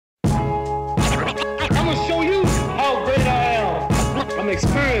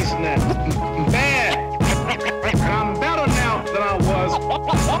experiencing that. Bad. And I'm better now than I was.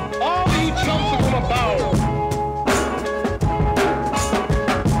 All these chumps are gonna bow.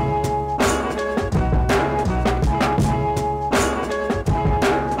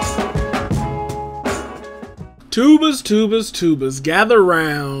 Tubers, gather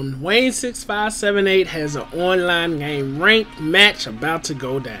round. Wayne 6578 has an online game ranked match about to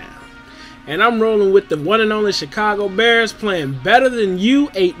go down. And I'm rolling with the one and only Chicago Bears playing better than you,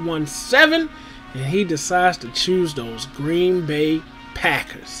 817. And he decides to choose those Green Bay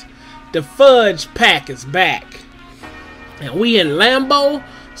Packers. The Fudge Pack is back. And we in Lambeau,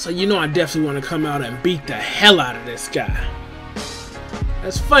 so you know I definitely want to come out and beat the hell out of this guy.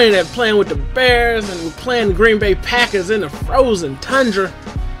 It's funny that playing with the Bears and we're playing the Green Bay Packers in the frozen tundra.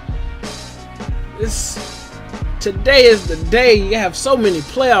 Today is the day. You have so many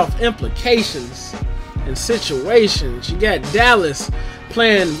playoff implications and situations. You got Dallas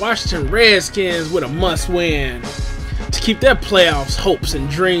playing Washington Redskins with a must-win to keep their playoffs hopes and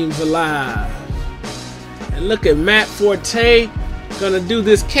dreams alive. And look at Matt Forte gonna do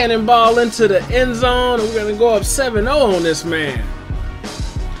this cannonball into the end zone, and we're gonna go up 7-0 on this man.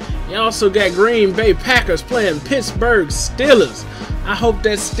 You also got Green Bay Packers playing Pittsburgh Steelers. I hope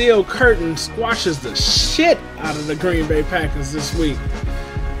that steel curtain squashes the shit out of the Green Bay Packers this week.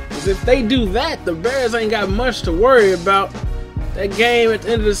 Because if they do that, the Bears ain't got much to worry about that game at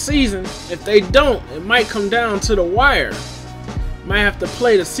the end of the season. If they don't, it might come down to the wire. Might have to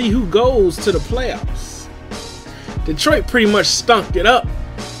play to see who goes to the playoffs. Detroit pretty much stunk it up.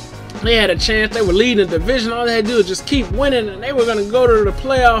 They had a chance. They were leading the division. All they had to do was just keep winning, and they were going to go to the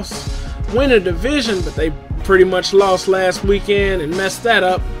playoffs, win the division, but they pretty much lost last weekend and messed that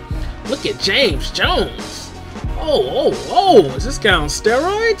up. Look at James Jones. Oh, is this guy on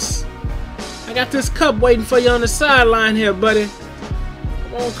steroids? I got this cup waiting for you on the sideline here, buddy.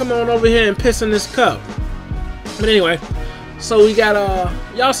 Come on over here and piss in this cup. But anyway, so we got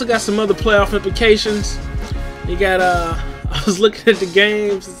you also got some other playoff implications. You got I was looking at the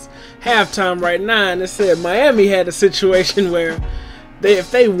games. It's halftime right now, and it said Miami had a situation where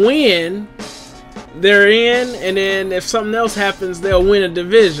if they win, they're in, and then if something else happens, they'll win a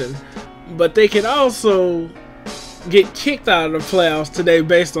division. But they could also get kicked out of the playoffs today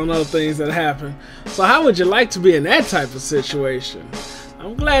based on other things that happen. So how would you like to be in that type of situation?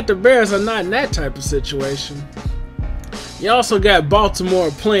 I'm glad the Bears are not in that type of situation. You also got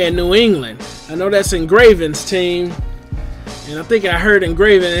Baltimore playing New England. I know that's Engraven's team. And I think I heard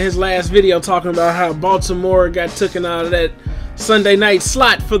Engraven in his last video talking about how Baltimore got taken out of that Sunday night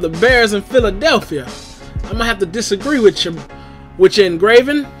slot for the Bears in Philadelphia. I'm going to have to disagree with you,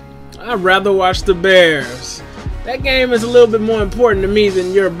 Engraven. I'd rather watch the Bears. That game is a little bit more important to me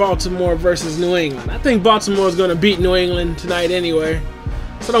than your Baltimore versus New England. I think Baltimore is going to beat New England tonight anyway.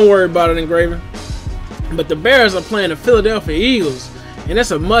 So don't worry about it, Engraven. But the Bears are playing the Philadelphia Eagles. And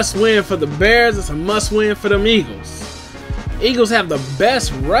it's a must-win for the Bears. It's a must-win for them Eagles. Eagles have the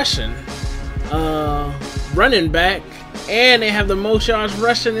best running back, and they have the most yards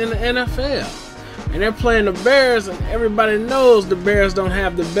rushing in the NFL. And they're playing the Bears, and everybody knows the Bears don't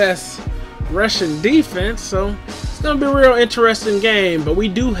have the best rushing defense, so it's going to be a real interesting game. But we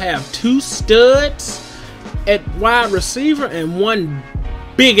do have two studs at wide receiver and one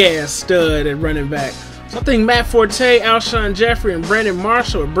big-ass stud at running back. So I think Matt Forte, Alshon Jeffrey, and Brandon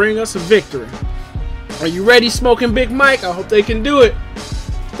Marshall will bring us a victory. Are you ready, Smoking Big Mike? I hope they can do it.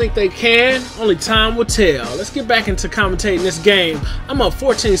 I think they can. Only time will tell. Let's get back into commentating this game. I'm up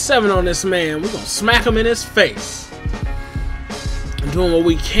 14-7 on this man. We're going to smack him in his face. I'm doing what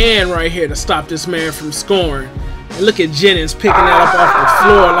we can right here to stop this man from scoring. And look at Jennings picking that up off the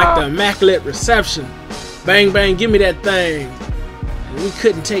floor like the immaculate reception. Bang, bang, give me that thing. And we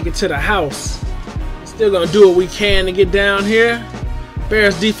couldn't take it to the house. Still going to do what we can to get down here.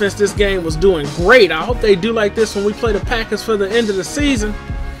 Bears defense this game was doing great. I hope they do like this when we play the Packers for the end of the season.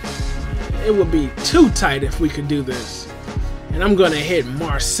 It would be too tight if we could do this. And I'm going to hit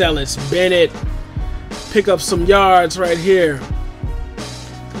Marcellus Bennett. Pick up some yards right here.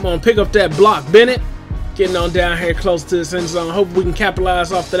 Come on, pick up that block, Bennett. Getting on down here close to this end zone. Hope we can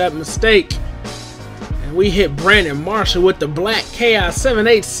capitalize off of that mistake. And we hit Brandon Marshall with the BLACK-KAOS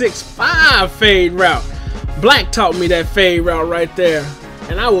 7865 fade route. Black taught me that fade route right there,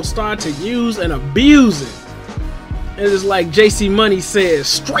 and I will start to use and abuse it. It is like JCMONEY says,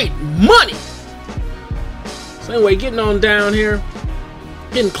 straight money. So anyway, getting on down here,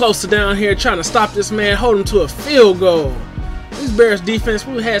 getting closer down here, trying to stop this man, hold him to a field goal. This Bears defense,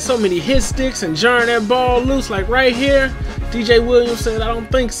 we had so many hit sticks and jarring that ball loose, like right here. DJ Williams said, I don't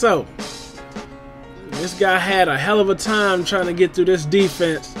think so. This guy had a hell of a time trying to get through this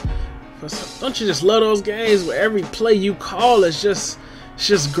defense. Don't you just love those games where every play you call is just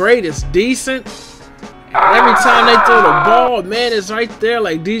great, it's decent? And every time they throw the ball, man is right there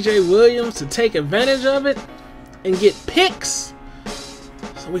like DJ Williams to take advantage of it and get picks.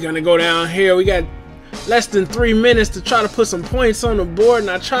 So we're gonna go down here. We got less than 3 minutes to try to put some points on the board, and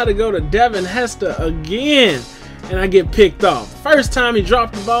I try to go to Devin Hester again, and I get picked off. First time he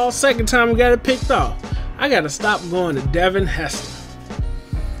dropped the ball, second time we got it picked off. I gotta stop going to Devin Hester.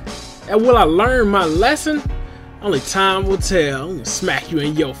 And will I learn my lesson? Only time will tell. I'm gonna smack you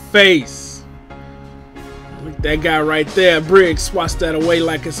in your face. Look at that guy right there. Briggs swats that away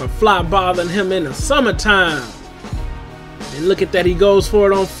like it's a fly bothering him in the summertime. And look at that, he goes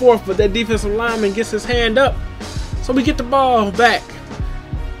for it on fourth, but that defensive lineman gets his hand up. So we get the ball back.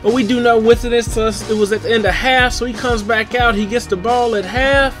 But we do know with it was at the end of half, so he comes back out, he gets the ball at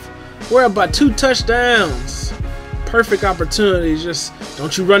half. We're up by 2 touchdowns. Perfect opportunity, just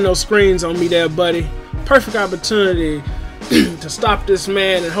don't you run those screens on me there, buddy. Perfect opportunity to stop this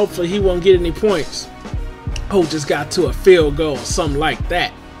man, and hopefully he won't get any points. Oh, just got to a field goal, something like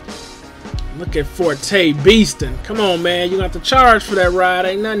that. Look at Forte beasting. Come on, man. You're going to have to charge for that ride.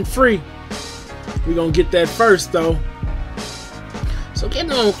 Ain't nothing free. We're going to get that first, though. So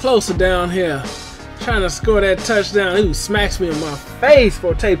getting on closer down here. Trying to score that touchdown. He smacks me in my face.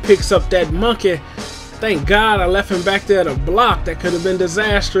 Forte picks up that monkey. Thank God I left him back there to block. That could have been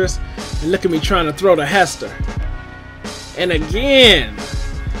disastrous. And look at me trying to throw to Hester. And again.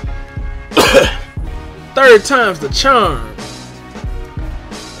 Third time's the charm.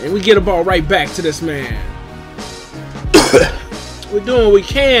 And we get a ball right back to this man. We're doing what we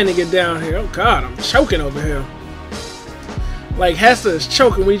can to get down here. Oh God, I'm choking over here. Like Hester is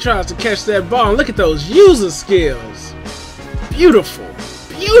choking when he tries to catch that ball. And look at those user skills. Beautiful.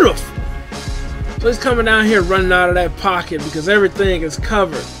 Beautiful. So he's coming down here running out of that pocket because everything is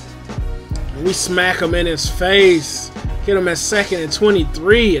covered. And we smack him in his face. Get him at 2nd and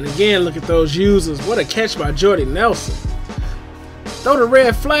 23. And again, look at those users. What a catch by Jordy Nelson. Throw the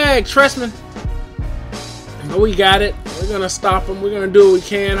red flag, Tressman. But we got it. We're going to stop him. We're going to do what we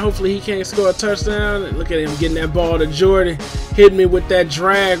can. Hopefully he can't score a touchdown. And look at him getting that ball to Jordy. Hitting me with that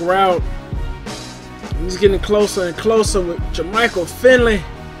drag route. He's getting closer and closer with Jermichael Finley.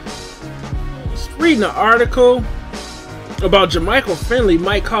 I was reading an article about Jermichael Finley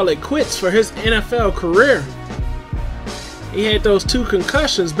might call it quits for his NFL career. He had those 2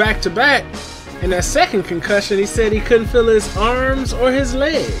 concussions back to back. And that second concussion, he said he couldn't feel his arms or his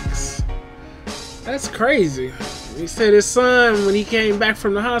legs. That's crazy. He said his son, when he came back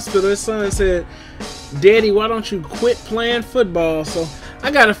from the hospital, his son said, "Daddy, why don't you quit playing football?" So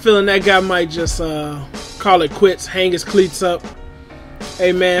I got a feeling that guy might just call it quits, hang his cleats up.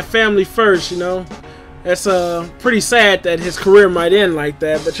 Hey man, family first, you know. That's pretty sad that his career might end like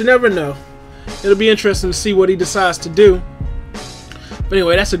that, but you never know. It'll be interesting to see what he decides to do. But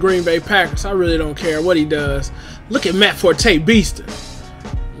anyway, that's the Green Bay Packers. I really don't care what he does. Look at Matt Forte beasting.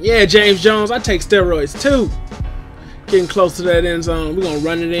 Yeah, James Jones, I take steroids too. Getting close to that end zone. We're going to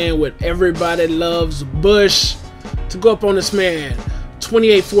run it in with everybody loves Bush to go up on this man.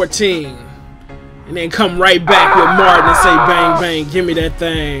 28-14. And then come right back with Martin and say bang, bang, give me that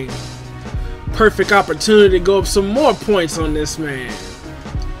thing. Perfect opportunity to go up some more points on this man.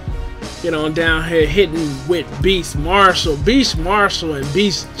 Get on down here hitting with Beast Marshall. Beast Marshall and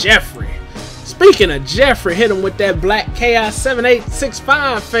Beast Jeffrey. Speaking of Jeffrey, hit him with that BLACK-KAOS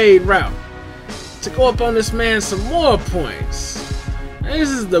 7865 fade route to go up on this man some more points. This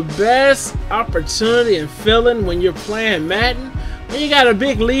is the best opportunity and feeling when you're playing Madden. When you got a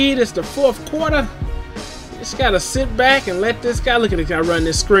big lead, it's the 4th quarter. You just gotta sit back and let this guy, look at this guy run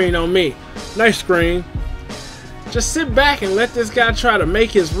this screen on me. Nice screen. Just sit back and let this guy try to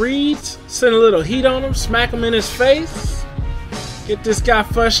make his reads, send a little heat on him, smack him in his face, get this guy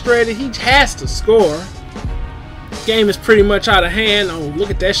frustrated. He has to score. Game is pretty much out of hand. Oh, look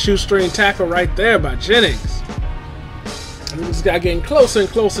at that shoestring tackle right there by Jennings. And this guy getting closer and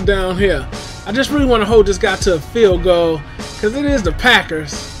closer down here. I just really want to hold this guy to a field goal because it is the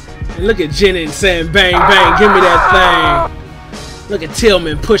Packers. And look at Jennings saying bang, bang, give me that thing. Look at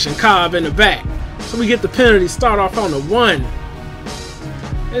Tillman pushing Cobb in the back. So we get the penalty, start off on the 1.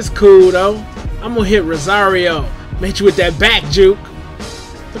 It's cool though. I'm gonna hit Rosario. Hit you with that back juke.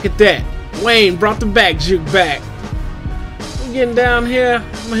 Look at that. Wayne brought the back juke back. I'm getting down here.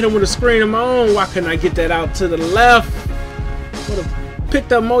 I'm gonna hit him with a screen of my own. Why couldn't I get that out to the left? Would have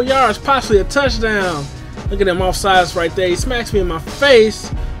picked up more yards, possibly a touchdown. Look at him offsides right there. He smacks me in my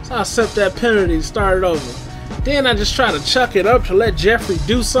face. So I accept that penalty and start it over. Then I just try to chuck it up to let Jeffrey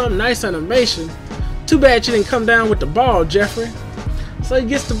do something. Nice animation. Too bad you didn't come down with the ball, Jeffrey. So he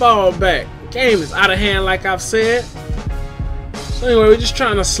gets the ball back. Game is out of hand, like I've said. So anyway, we're just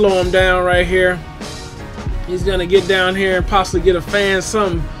trying to slow him down right here. He's gonna get down here and possibly get a fan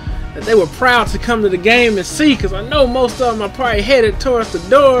something that they were proud to come to the game and see, because I know most of them are probably headed towards the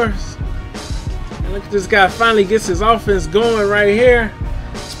doors. And look at this guy, finally gets his offense going right here.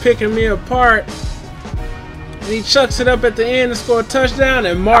 He's picking me apart. And he chucks it up at the end to score a touchdown,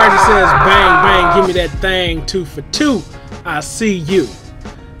 and Martin says, bang, bang, give me that thing, 2 for 2. I see you.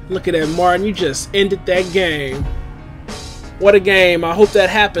 Look at that, Martin, you just ended that game. What a game. I hope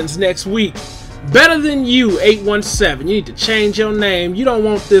that happens next week. Better than you, 817. You need to change your name. You don't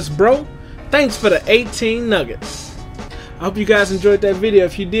want this, bro. Thanks for the 18 nuggets. I hope you guys enjoyed that video.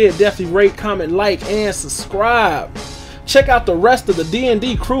 If you did, definitely rate, comment, like, and subscribe. Check out the rest of the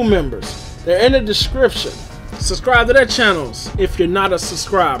D&D crew members. They're in the description. Subscribe to their channels if you're not a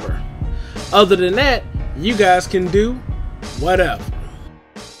subscriber. Other than that, you guys can do whatever.